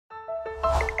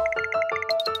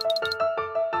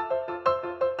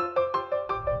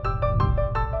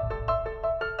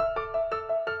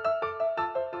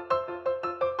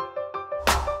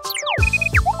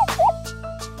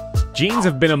Jeans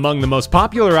have been among the most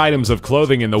popular items of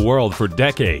clothing in the world for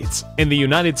decades. In the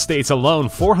United States alone,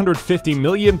 450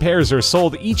 million pairs are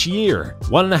sold each year,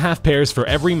 1.5 pairs for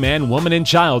every man, woman, and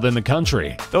child in the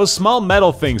country. Those small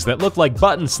metal things that look like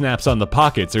button snaps on the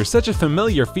pockets are such a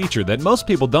familiar feature that most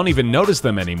people don't even notice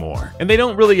them anymore, and they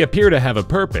don't really appear to have a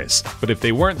purpose. But if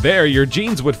they weren't there, your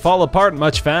jeans would fall apart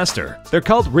much faster. They're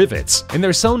called rivets, and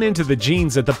they're sewn into the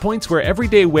jeans at the points where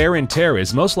everyday wear and tear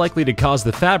is most likely to cause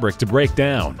the fabric to break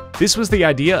down. This was the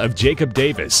idea of Jacob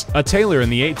Davis, a tailor in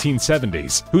the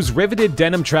 1870s, whose riveted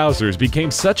denim trousers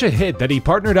became such a hit that he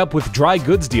partnered up with dry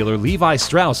goods dealer Levi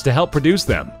Strauss to help produce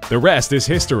them. The rest is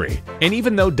history. And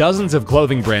even though dozens of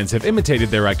clothing brands have imitated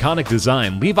their iconic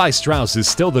design, Levi Strauss is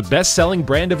still the best-selling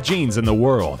brand of jeans in the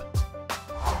world.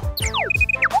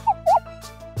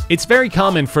 It's very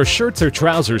common for shirts or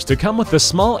trousers to come with a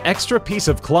small extra piece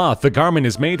of cloth the garment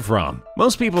is made from.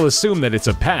 Most people assume that it's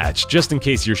a patch, just in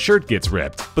case your shirt gets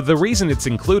ripped, but the reason it's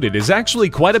included is actually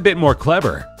quite a bit more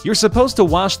clever. You're supposed to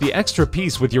wash the extra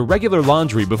piece with your regular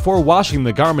laundry before washing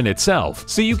the garment itself,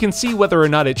 so you can see whether or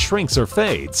not it shrinks or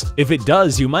fades. If it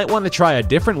does, you might want to try a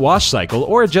different wash cycle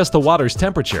or adjust the water's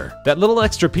temperature. That little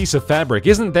extra piece of fabric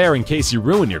isn't there in case you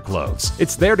ruin your clothes.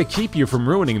 It's there to keep you from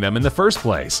ruining them in the first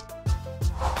place.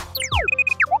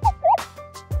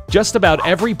 Just about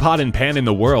every pot and pan in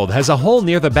the world has a hole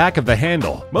near the back of the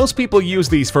handle. Most people use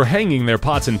these for hanging their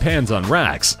pots and pans on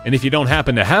racks, and if you don't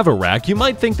happen to have a rack, you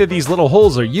might think that these little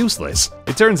holes are useless.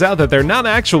 It turns out that they're not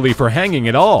actually for hanging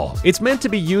at all. It's meant to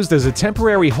be used as a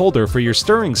temporary holder for your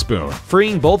stirring spoon,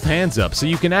 freeing both hands up so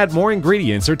you can add more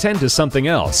ingredients or tend to something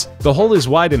else. The hole is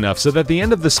wide enough so that the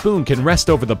end of the spoon can rest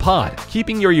over the pot,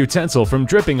 keeping your utensil from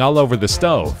dripping all over the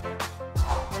stove.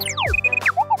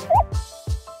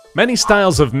 Many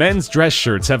styles of men's dress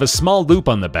shirts have a small loop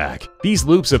on the back. These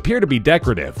loops appear to be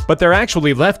decorative, but they're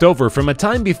actually left over from a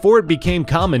time before it became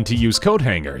common to use coat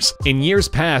hangers. In years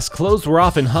past, clothes were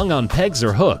often hung on pegs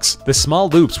or hooks. The small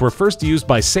loops were first used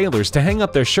by sailors to hang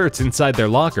up their shirts inside their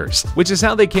lockers, which is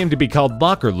how they came to be called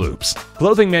locker loops.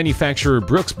 Clothing manufacturer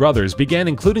Brooks Brothers began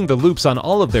including the loops on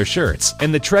all of their shirts,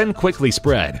 and the trend quickly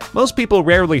spread. Most people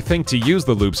rarely think to use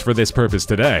the loops for this purpose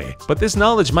today, but this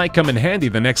knowledge might come in handy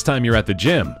the next time you're at the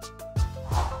gym.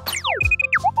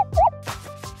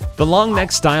 The long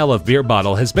neck style of beer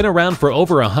bottle has been around for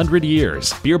over 100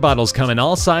 years. Beer bottles come in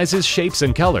all sizes, shapes,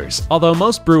 and colors, although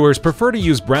most brewers prefer to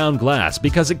use brown glass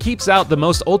because it keeps out the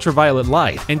most ultraviolet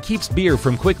light and keeps beer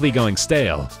from quickly going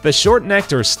stale. The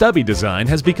short-necked or stubby design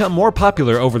has become more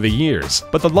popular over the years,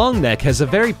 but the long neck has a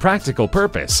very practical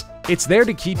purpose. It's there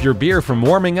to keep your beer from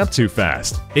warming up too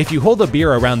fast. If you hold a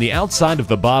beer around the outside of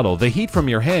the bottle, the heat from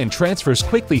your hand transfers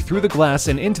quickly through the glass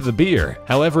and into the beer.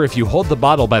 However, if you hold the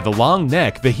bottle by the long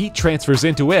neck, the heat transfers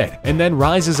into it and then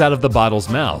rises out of the bottle's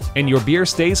mouth, and your beer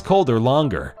stays colder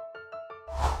longer.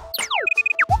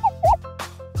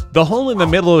 The hole in the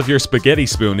middle of your spaghetti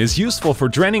spoon is useful for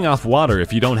draining off water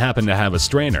if you don't happen to have a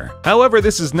strainer. However,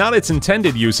 this is not its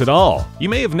intended use at all. You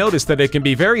may have noticed that it can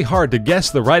be very hard to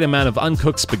guess the right amount of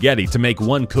uncooked spaghetti to make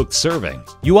one cooked serving.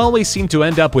 You always seem to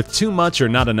end up with too much or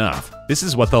not enough. This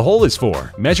is what the hole is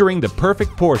for, measuring the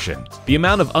perfect portion. The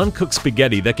amount of uncooked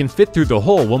spaghetti that can fit through the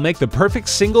hole will make the perfect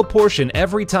single portion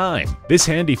every time. This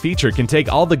handy feature can take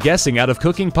all the guessing out of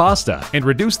cooking pasta and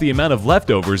reduce the amount of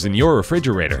leftovers in your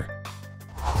refrigerator.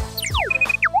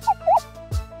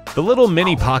 The little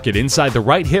mini pocket inside the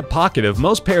right hip pocket of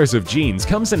most pairs of jeans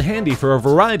comes in handy for a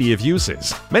variety of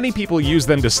uses. Many people use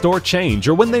them to store change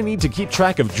or when they need to keep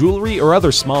track of jewelry or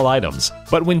other small items.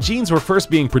 But when jeans were first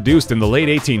being produced in the late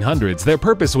 1800s, their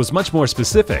purpose was much more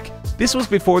specific. This was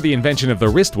before the invention of the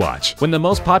wristwatch, when the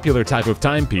most popular type of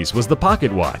timepiece was the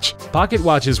pocket watch. Pocket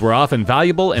watches were often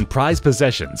valuable and prized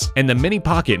possessions, and the mini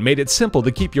pocket made it simple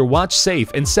to keep your watch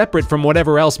safe and separate from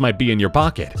whatever else might be in your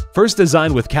pocket. First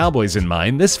designed with cowboys in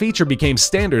mind, this feature became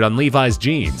standard on Levi's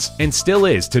jeans, and still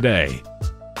is today.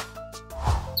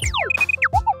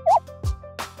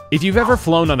 If you've ever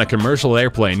flown on a commercial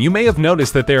airplane, you may have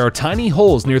noticed that there are tiny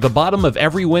holes near the bottom of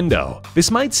every window.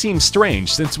 This might seem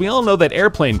strange since we all know that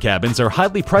airplane cabins are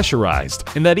highly pressurized,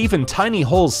 and that even tiny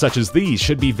holes such as these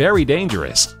should be very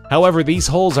dangerous. However, these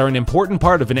holes are an important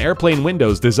part of an airplane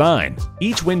window's design.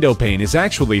 Each window pane is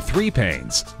actually 3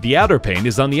 panes. The outer pane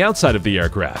is on the outside of the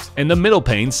aircraft, and the middle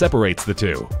pane separates the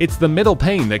two. It's the middle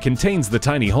pane that contains the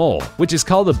tiny hole, which is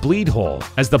called a bleed hole.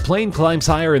 As the plane climbs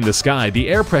higher in the sky, the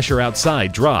air pressure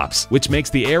outside drops, which makes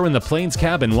the air in the plane's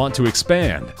cabin want to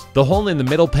expand. The hole in the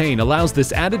middle pane allows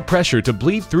this added pressure to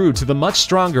bleed through to the much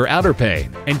stronger outer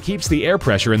pane, and keeps the air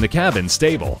pressure in the cabin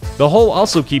stable. The hole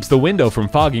also keeps the window from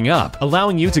fogging up,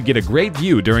 allowing you to get a great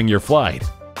view during your flight.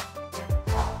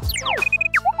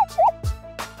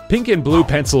 Pink and blue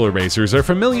pencil erasers are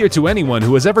familiar to anyone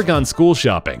who has ever gone school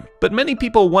shopping, but many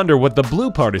people wonder what the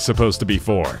blue part is supposed to be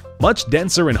for. Much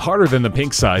denser and harder than the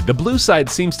pink side, the blue side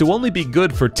seems to only be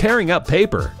good for tearing up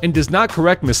paper and does not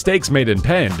correct mistakes made in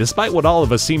pen, despite what all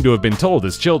of us seem to have been told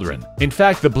as children. In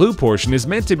fact, the blue portion is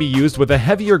meant to be used with a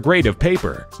heavier grade of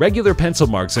paper. Regular pencil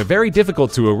marks are very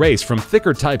difficult to erase from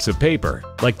thicker types of paper,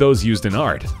 like those used in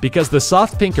art, because the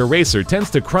soft pink eraser tends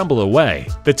to crumble away.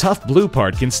 The tough blue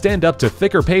part can stand up to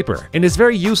thicker paper and is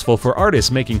very useful for artists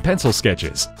making pencil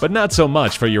sketches, but not so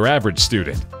much for your average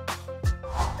student.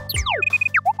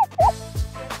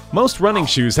 Most running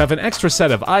shoes have an extra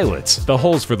set of eyelets, the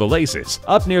holes for the laces,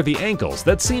 up near the ankles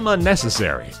that seem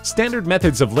unnecessary. Standard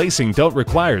methods of lacing don't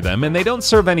require them and they don't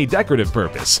serve any decorative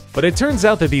purpose. But it turns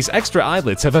out that these extra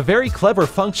eyelets have a very clever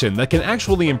function that can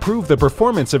actually improve the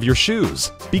performance of your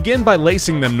shoes. Begin by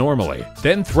lacing them normally,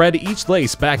 then thread each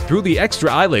lace back through the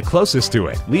extra eyelet closest to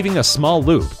it, leaving a small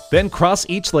loop. Then cross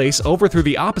each lace over through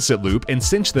the opposite loop and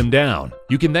cinch them down.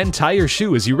 You can then tie your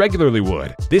shoe as you regularly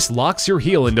would. This locks your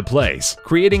heel into place,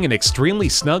 creating an extremely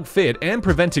snug fit and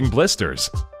preventing blisters.